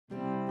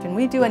And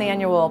we do an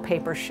annual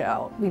paper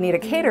show. We need a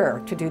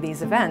caterer to do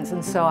these events,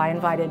 and so I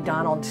invited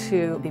Donald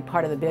to be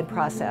part of the bid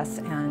process,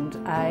 and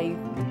I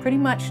pretty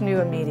much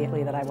knew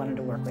immediately that I wanted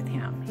to work with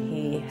him.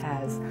 He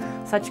has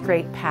such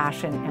great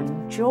passion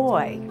and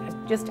joy,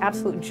 just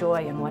absolute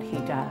joy in what he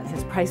does.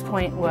 His price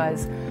point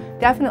was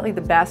definitely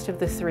the best of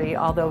the three,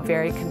 although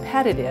very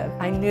competitive.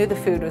 I knew the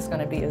food was going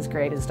to be as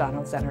great as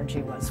Donald's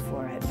energy was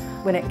for it.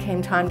 When it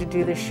came time to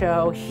do the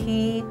show,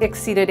 he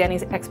exceeded any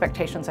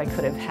expectations I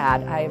could have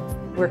had. I've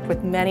worked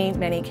with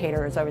many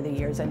caterers over the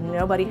years, and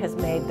nobody has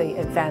made the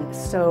event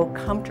so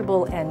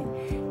comfortable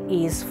and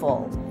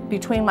easeful.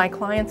 Between my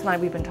clients and I,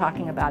 we've been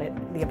talking about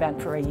the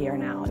event for a year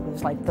now. It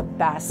was like the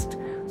best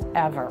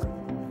ever.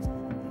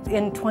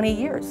 In 20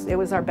 years, it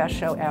was our best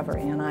show ever,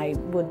 and I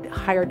would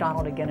hire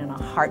Donald again in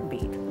a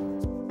heartbeat.